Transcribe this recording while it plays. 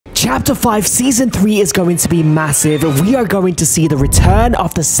Chapter 5 Season 3 is going to be massive. We are going to see the return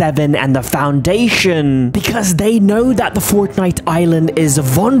of the Seven and the Foundation, because they know that the Fortnite Island is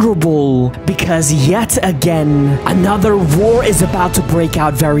vulnerable, because yet again, another war is about to break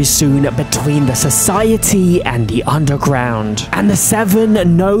out very soon between the society and the underground. And the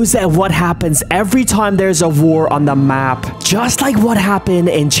Seven knows what happens every time there's a war on the map, just like what happened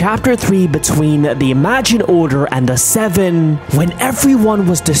in Chapter 3 between the Imagine Order and the Seven. When everyone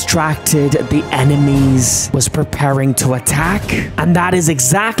was distracted, the enemies was preparing to attack, and that is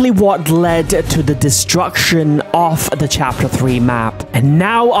exactly what led to the destruction of the Chapter 3 map. And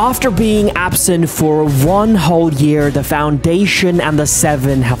now, after being absent for 1 whole year, the Foundation and the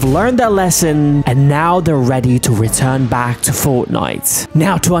Seven have learned their lesson, and now they're ready to return back to Fortnite.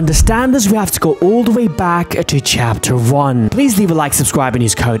 Now, to understand this, we have to go all the way back to Chapter 1. Please leave a like, subscribe, and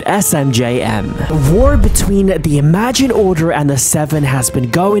use code SMJM. The war between the Imagine Order and the Seven has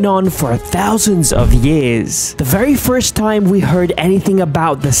been going on for thousands of years. The very first time we heard anything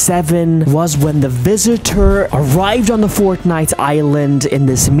about the Seven was when the Visitor arrived on the Fortnite Island in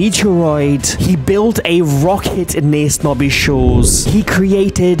this meteoroid. He built a rocket near Snobby Shores. He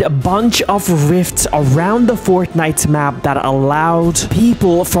created a bunch of rifts around the Fortnite map that allowed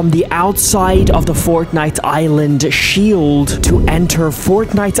people from the outside of the Fortnite Island shield to enter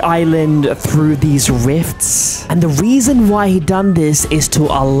Fortnite Island through these rifts. And the reason why he done this is to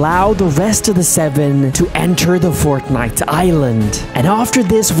allow the rest of the Seven to enter the Fortnite Island. And after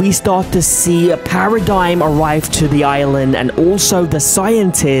this, we start to see a Paradigm arrive to the island, and also the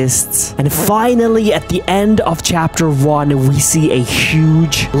scientists. And finally, at the end of Chapter 1, we see a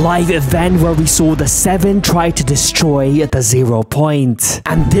huge live event where we saw the Seven try to destroy the 0 point.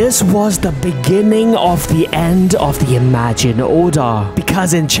 And this was the beginning of the end of the Imagine Order,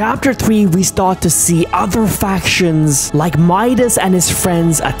 because in Chapter 3, we start to see other factions like Midas and his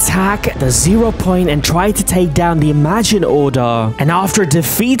friends attack the 0 point and try to take down the Imagine Order. And after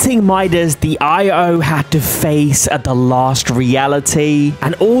defeating Midas, the IO had to face the Lost Reality.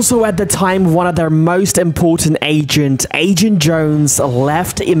 And also at the time, one of their most important agents, Agent Jones,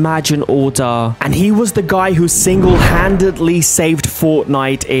 left Imagine Order. And he was the guy who single-handedly saved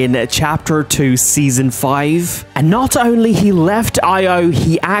Fortnite in Chapter 2 Season 5. And not only he left IO,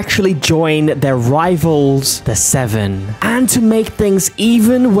 he actually joined their rivals, the Seven. And to make things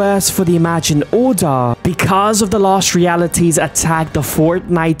even worse for the Imagine Order, because of the Lost Reality's attack, the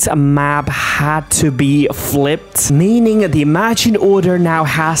Fortnite map had to be flipped, meaning the Imagine Order now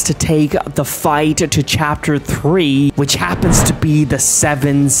has to take the fight to Chapter 3, which happens to be the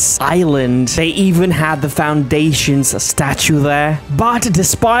Seven's island. They even had the Foundation's statue there. But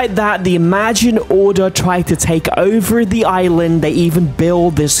despite that, the Imagine Order tried to take over the island. They even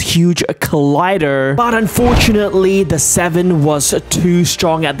built this huge collider, but unfortunately, the Seven was too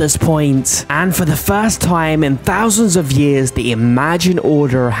strong at this point. And for the first time in thousands of years, the Imagine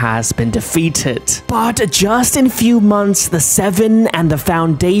Order has been defeated. But just in few months, the Seven and the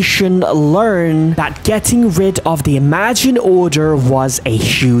Foundation learn that getting rid of the Imagine Order was a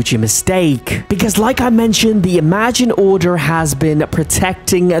huge mistake. Because like I mentioned, the Imagine Order has been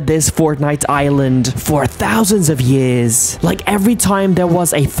protecting this Fortnite Island for thousands of years. Like every time there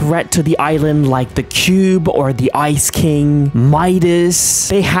was a threat to the island, like the Cube or the Ice King, Midas,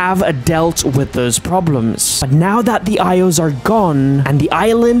 they have dealt with those problems. But now that the IOs are gone and the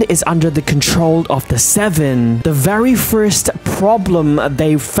island is under the control of the Seven, the very first problem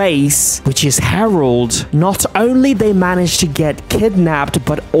they face, which is Harold, not only they manage to get kidnapped,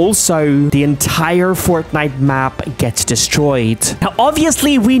 but also the entire Fortnite map gets destroyed. Now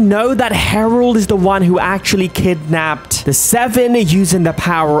obviously we know that Harold is the one who actually kidnapped the Seven using the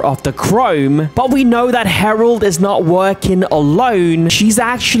power of the Chrome, but we know that Harold is not working alone. She's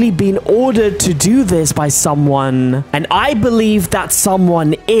actually been ordered to do this by someone, and I believe that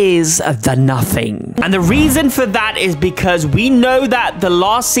someone is the Nothing. And the reason for that is because we know that the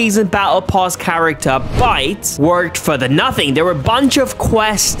last season Battle Pass character Byte worked for the Nothing. There were a bunch of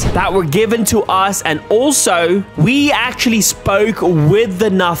quests that were given to us, and also we actually spoke with the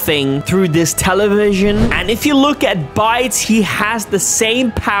Nothing through this television. And if you look at Byte, he has the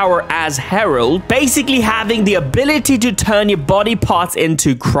same power as Harold, basically having the ability to turn your body parts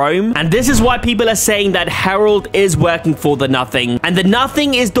into chrome. And this is why people are saying that Harold is working for the Nothing. And the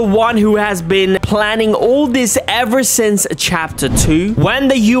Nothing is the one who has been planning all this ever since Chapter 2, when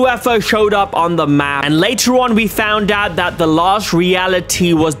the UFO showed up on the map. And later on, we found out that the Lost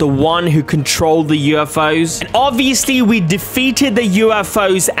Reality was the one who controlled the UFOs. And obviously, we defeated the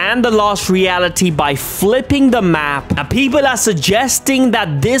UFOs and the Lost Reality by flipping the map. And people are suggesting suggesting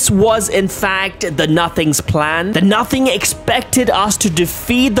that this was in fact the Nothing's plan. The Nothing expected us to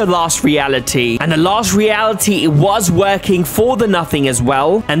defeat the Lost Reality, and the Lost Reality was working for the Nothing as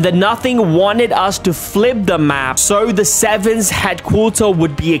well, and the Nothing wanted us to flip the map so the Seven's headquarters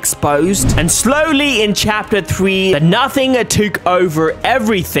would be exposed. And slowly in chapter 3, the Nothing took over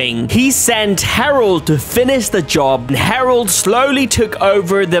everything. He sent Harold to finish the job, and Harold slowly took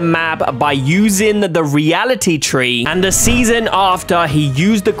over the map by using the reality tree, and the season after, he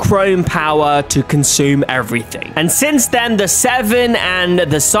used the chrome power to consume everything. And since then, the Seven and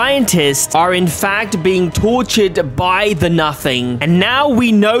the scientists are in fact being tortured by the Nothing, and now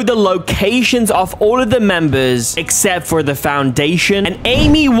we know the locations of all of the members except for the Foundation, and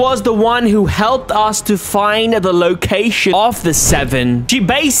Amy was the one who helped us to find the location of the Seven. She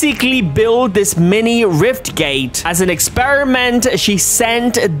basically built this mini rift gate. As an experiment, she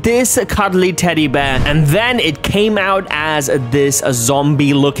sent this cuddly teddy bear, and then it came out as this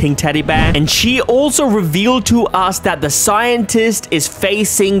zombie looking teddy bear. And she also revealed to us that the scientist is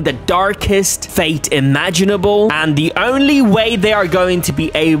facing the darkest fate imaginable, and the only way they are going to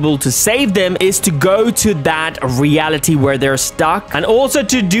be able to save them is to go to that reality where they're stuck. And also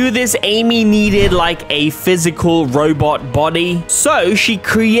to do this, Amy needed like a physical robot body, so she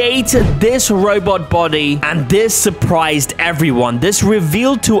created this robot body, and this surprised everyone. This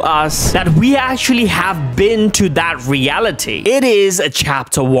revealed to us that we actually have been to that reality. It is a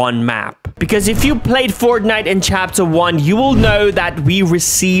chapter 1 map. Because if you played Fortnite in chapter 1, you will know that we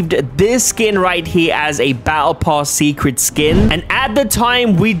received this skin right here as a Battle Pass secret skin. And at the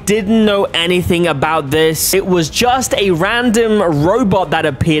time, we didn't know anything about this. It was just a random robot that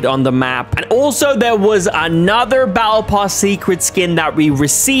appeared on the map. And also there was another Battle Pass secret skin that we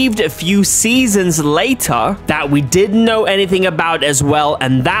received a few seasons later that we didn't know anything about as well,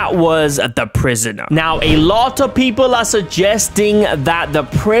 and that was the Prisoner. Now, a lot of people are suggesting that the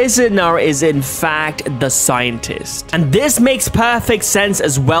Prisoner is in fact the scientist. And this makes perfect sense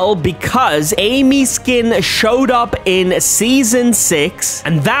as well, because Amy's skin showed up in season 6,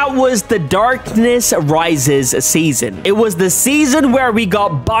 and that was the Darkness Rises season. It was the season where we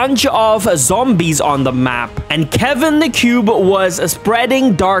got a bunch of zombies on the map, and Kevin the Cube was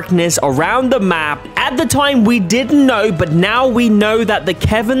spreading darkness around the map. At the time, we didn't know, but now we know that the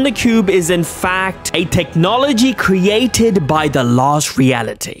Kevin the Cube is in fact a technology created by the Lost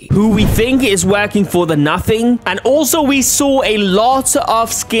Reality, who we think is working for the Nothing. And also we saw a lot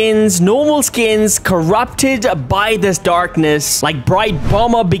of skins, normal skins, corrupted by this darkness, like Bright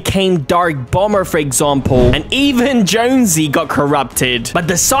Bomber became Dark Bomber, for example, and even Jonesy got corrupted. But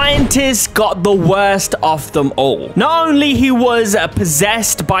the scientist got the worst of them all. Not only he was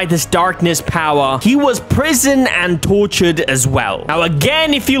possessed by this darkness power, he was prisoned and tortured as well. Now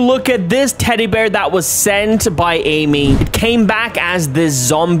again, if you look at this teddy bear that was sent by Amy, it came back as this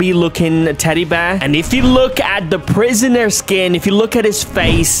zombie looking teddy bear. And if you look at the Prisoner skin, if you look at his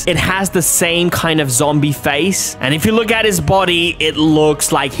face, it has the same kind of zombie face. And if you look at his body, it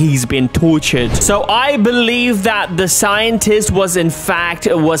looks like he's been tortured. So I believe that the scientist was in fact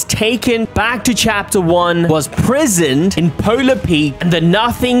taken back to chapter 1, was prisoned in Polar Peak, and the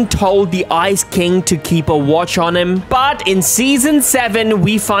Nothing told the Ice King to keep a watch on him. But in season 7,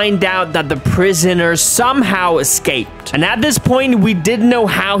 we find out that the Prisoner somehow escaped. And at this point, we didn't know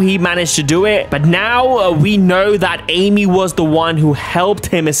how he managed to do it, but now we know that Amy was the one who helped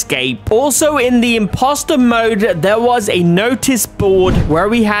him escape. Also, in the imposter mode, there was a notice board where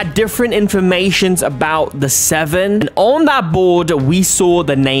we had different informations about the Seven, and on that board, we saw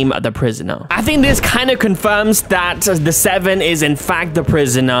the name of the Prisoner. I think this kind of confirms that the Seven is in fact the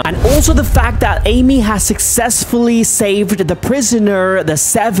Prisoner, and also the fact that Amy has successfully saved the Prisoner, the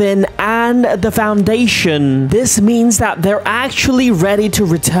Seven, and the Foundation. This means that they're actually ready to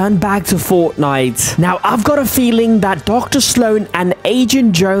return back to Fortnite. Now, I've got a feeling that Dr. Sloan and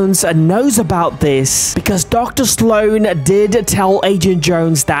Agent Jones knows about this, because Dr. Sloan did tell Agent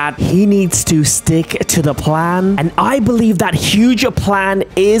Jones that he needs to stick to the plan, and I believe that huge plan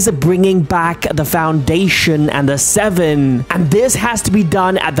is bringing back the Foundation and the Seven, and this has to be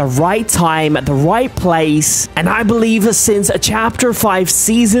done at the right time, at the right place. And I believe since chapter 5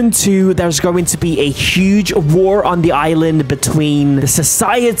 season 2, there's going to be a huge war on the island between the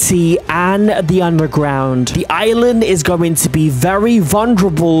society and the underground. The island is going to be very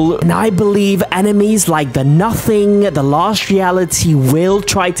vulnerable, and I believe enemies like the Nothing, the Lost Reality will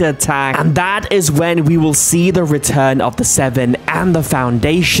try to attack, and that is when we will see the return of the Seven and the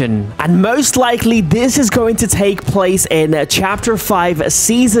Foundation. And most likely this is going to take place in chapter 5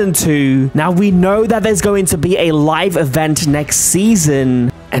 season 2. Now we know that there's going to be a live event next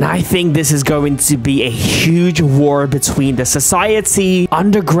season, And I think this is going to be a huge war between the Society,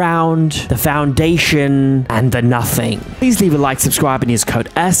 Underground, the Foundation, and the Nothing. Please leave a like, subscribe, and use code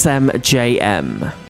SMJM.